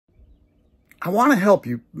I want to help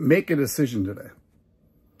you make a decision today.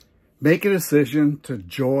 Make a decision to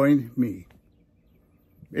join me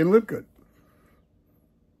and LiveGood.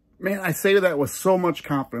 Man, I say that with so much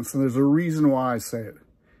confidence, and there's a reason why I say it.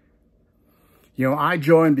 You know, I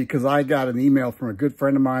joined because I got an email from a good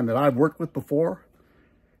friend of mine that I've worked with before,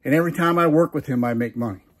 and every time I work with him, I make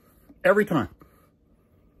money. Every time.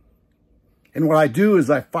 And what I do is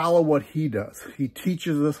I follow what he does. He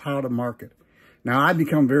teaches us how to market. Now, I've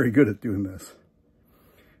become very good at doing this.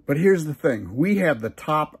 But here's the thing. We have the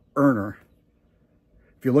top earner.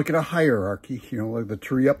 If you look at a hierarchy, you know, like the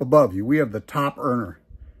tree up above you, we have the top earner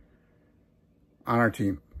on our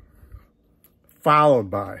team. Followed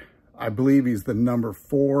by, I believe he's the number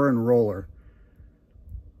 4 enroller.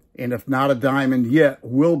 And if not a diamond yet,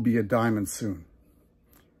 will be a diamond soon.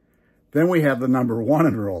 Then we have the number 1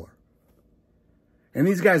 enroller. And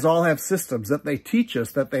these guys all have systems that they teach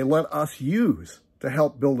us, that they let us use to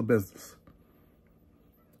help build a business.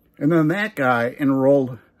 And then that guy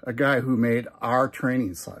enrolled a guy who made our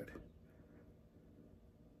training site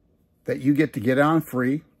that you get to get on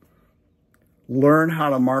free, learn how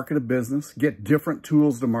to market a business, get different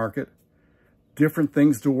tools to market, different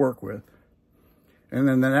things to work with. And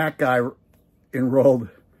then that guy enrolled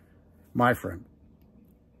my friend.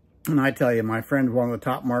 And I tell you, my friend is one of the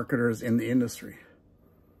top marketers in the industry.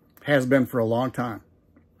 Has been for a long time.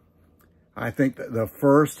 I think that the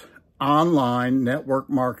first online network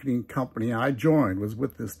marketing company I joined was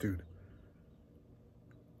with this dude.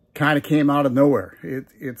 Kind of came out of nowhere.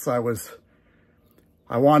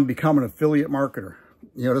 I wanted to become an affiliate marketer,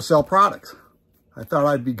 you know, to sell products. I thought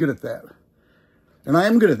I'd be good at that. And I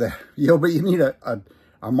am good at that, you know, but you need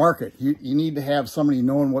a market. You need to have somebody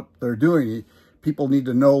knowing what they're doing. People need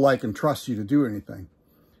to know, like, and trust you to do anything.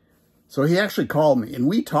 So he actually called me and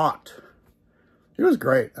we talked. It was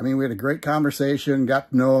great. I mean, we had a great conversation, got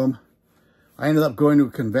to know him. I ended up going to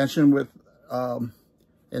a convention with, and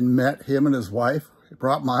met him and his wife. He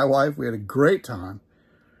brought my wife. We had a great time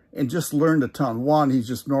and just learned a ton. One, he's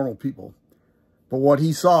just normal people. But what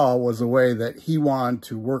he saw was a way that he wanted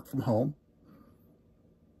to work from home.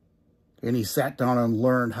 And he sat down and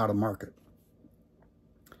learned how to market.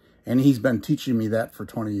 And he's been teaching me that for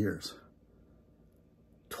 20 years.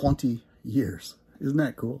 20 years. Isn't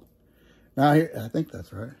that cool? Now, I think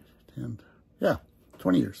that's right. 10, yeah,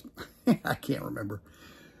 20 years. I can't remember.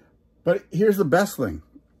 But here's the best thing,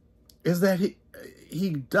 is that he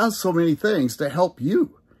does so many things to help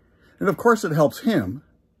you. And of course it helps him.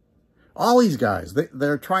 All these guys,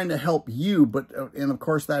 they're trying to help you, and of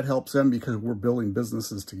course that helps them because we're building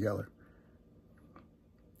businesses together.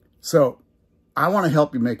 So I want to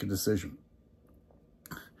help you make a decision.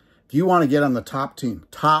 If you want to get on the top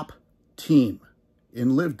team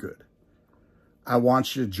in LiveGood, I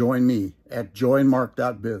want you to join me at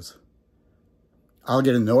joinmark.biz. I'll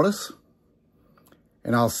get a notice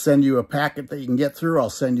and I'll send you a packet that you can get through. I'll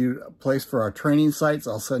send you a place for our training sites.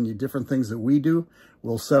 I'll send you different things that we do.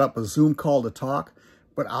 We'll set up a Zoom call to talk,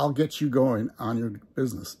 but I'll get you going on your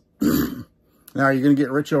business. Now, are you going to get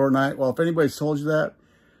rich overnight? Well, if anybody's told you that,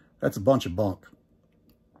 that's a bunch of bunk.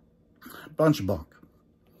 A bunch of bunk.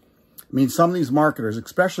 I mean, some of these marketers,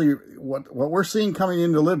 especially what we're seeing coming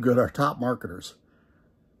into LiveGood, are top marketers.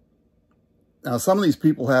 Now, some of these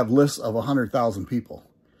people have lists of 100,000 people.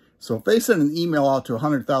 So if they send an email out to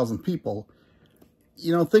 100,000 people,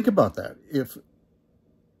 you know, think about that. If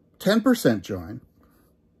 10% join,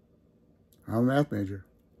 I'm a math major.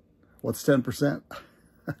 What's 10%?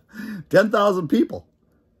 10,000 people,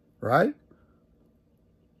 right?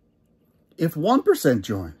 If 1%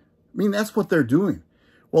 join, I mean, that's what they're doing.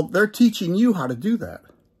 Well, they're teaching you how to do that.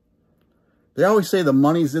 They always say the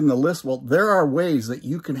money's in the list. Well, there are ways that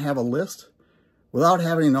you can have a list without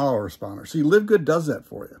having an autoresponder. See, LiveGood does that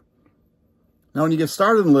for you. Now, when you get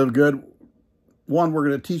started in LiveGood, one, we're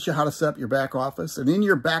going to teach you how to set up your back office. And in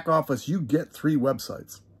your back office, you get 3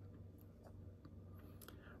 websites.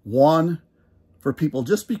 One, for people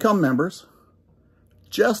just become members,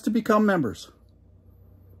 just to become members,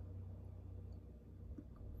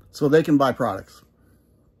 so they can buy products.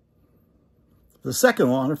 The second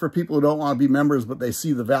one are for people who don't want to be members, but they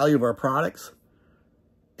see the value of our products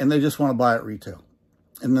and they just want to buy at retail.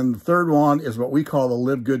 And then the third one is what we call the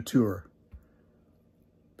LiveGood Tour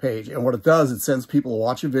page. And what it does, it sends people to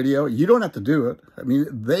watch a video. You don't have to do it. I mean,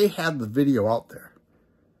 they have the video out there.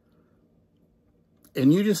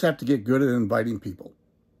 And you just have to get good at inviting people.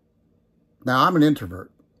 Now, I'm an introvert.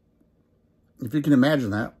 If you can imagine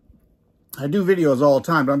that. I do videos all the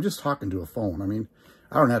time, but I'm just talking to a phone. I mean,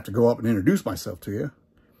 I don't have to go up and introduce myself to you.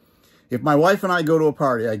 If my wife and I go to a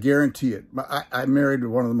party, I guarantee it. I'm married to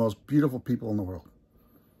one of the most beautiful people in the world.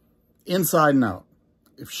 inside and out.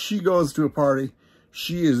 If she goes to a party,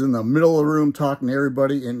 she is in the middle of the room talking to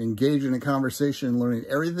everybody and engaging in a conversation and learning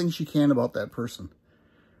everything she can about that person.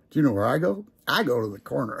 Do you know where I go? I go to the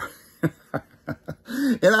corner.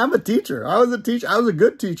 And I'm a teacher. I was a teacher. I was a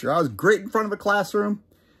good teacher. I was great in front of a classroom.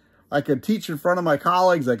 I could teach in front of my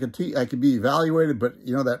colleagues. I could be evaluated, but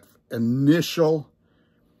you know, that initial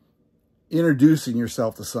introducing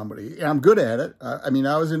yourself to somebody. And I'm good at it. I mean,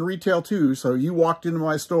 I was in retail too. So you walked into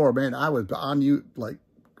my store, man, I was on you like,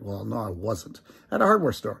 well, no, I wasn't. I had a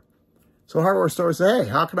hardware store. So a hardware store said, hey,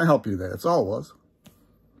 how can I help you today? That's all it was.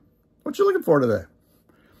 What you looking for today?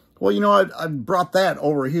 Well, you know, I brought that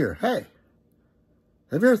over here. Hey,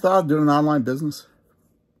 have you ever thought of doing an online business?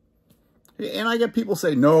 And I get people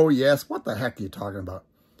say, no, yes. What the heck are you talking about?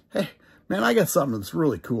 Hey, man, I got something that's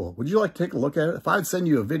really cool. Would you like to take a look at it? If I'd send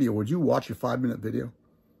you a video, would you watch a 5-minute video?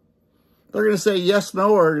 They're going to say yes,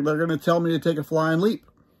 no, or they're going to tell me to take a flying leap.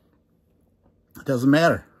 It doesn't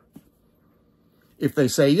matter. If they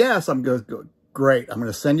say yes, I'm going to go, great. I'm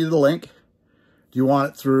going to send you the link. Do you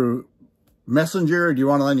want it through Messenger or do you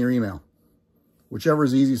want it on your email? Whichever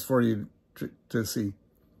is easiest for you to see.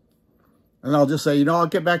 And I'll just say, you know, I'll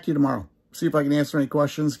get back to you tomorrow. See if I can answer any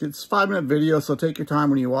questions. It's a 5-minute video, so take your time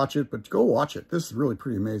when you watch it, but go watch it. This is really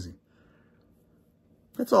pretty amazing.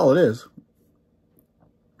 That's all it is.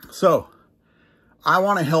 So, I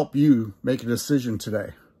want to help you make a decision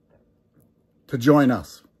today to join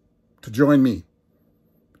us, to join me,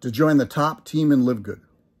 to join the top team in LiveGood.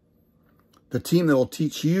 The team that will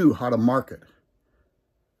teach you how to market.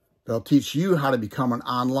 They'll teach you how to become an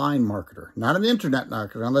online marketer, not an internet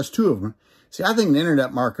marketer, unless 2 of them. See, I think an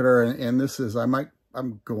internet marketer, and this is, I'm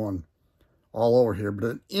going all over here, but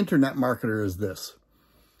an internet marketer is this,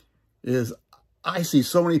 is I see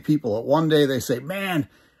so many people that one day they say, man,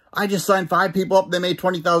 I just signed 5 people up, they made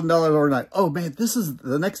 $20,000 overnight. Oh man,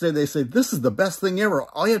 the next day they say, this is the best thing ever.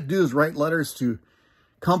 All you have to do is write letters to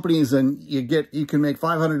companies and you can make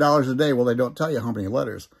 $500 a day. Well, they don't tell you how many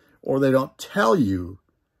letters, or they don't tell you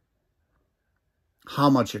how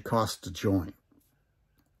much it costs to join.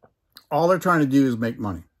 All they're trying to do is make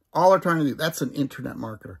money. All they're trying to do, that's an internet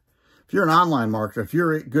marketer. If you're an online marketer, if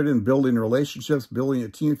you're good in building relationships, building a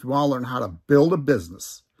team, if you want to learn how to build a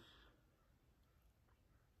business,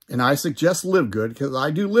 and I suggest LiveGood, because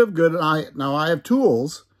I do LiveGood, and now I have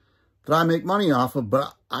tools that I make money off of,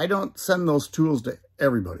 but I don't send those tools to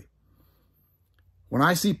everybody. When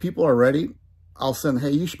I see people are ready, I'll send,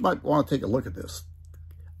 hey, you might want to take a look at this.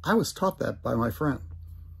 I was taught that by my friend.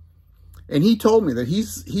 And he told me that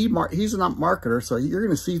he's a marketer, so you're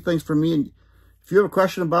going to see things from me. And if you have a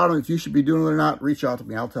question about him, if you should be doing it or not, reach out to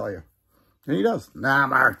me. I'll tell you. And he does. Nah,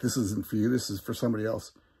 Mark, this isn't for you. This is for somebody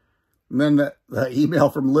else. And then that email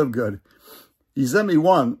from LiveGood, he sent me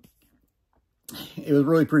one. It was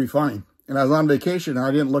really pretty funny. And I was on vacation, and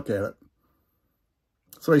I didn't look at it.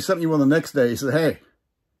 So he sent me one the next day. He said, hey,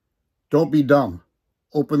 don't be dumb.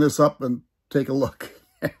 Open this up and take a look.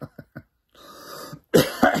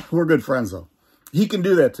 We're good friends, though. He can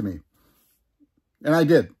do that to me. And I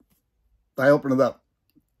did. I opened it up.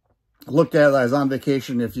 I looked at it. I was on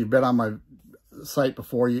vacation. If you've been on my site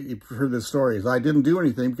before, you've heard this story. I didn't do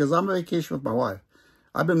anything because I'm on vacation with my wife.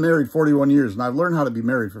 I've been married 41 years, and I've learned how to be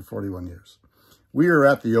married for 41 years. We are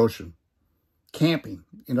at the ocean, camping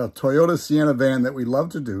in a Toyota Sienna van that we love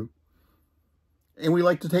to do. And we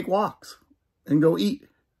like to take walks and go eat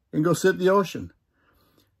and go sit in the ocean.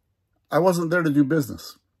 I wasn't there to do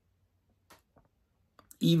business.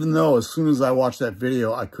 Even though as soon as I watched that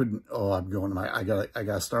video, I couldn't, I'm going, I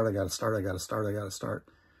gotta start.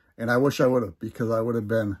 And I wish I would have, because I would have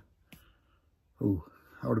been, I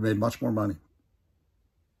would have made much more money.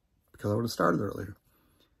 Because I would have started earlier.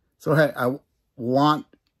 So, hey, I want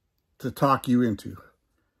to talk you into,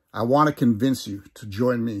 I want to convince you to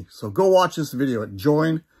join me. So go watch this video at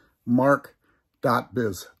joinmark.biz.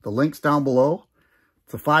 The link's down below.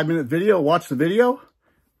 It's a 5-minute video. Watch the video.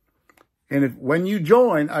 And when you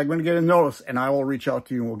join, I'm going to get a notice, and I will reach out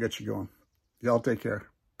to you, and we'll get you going. Y'all take care.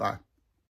 Bye.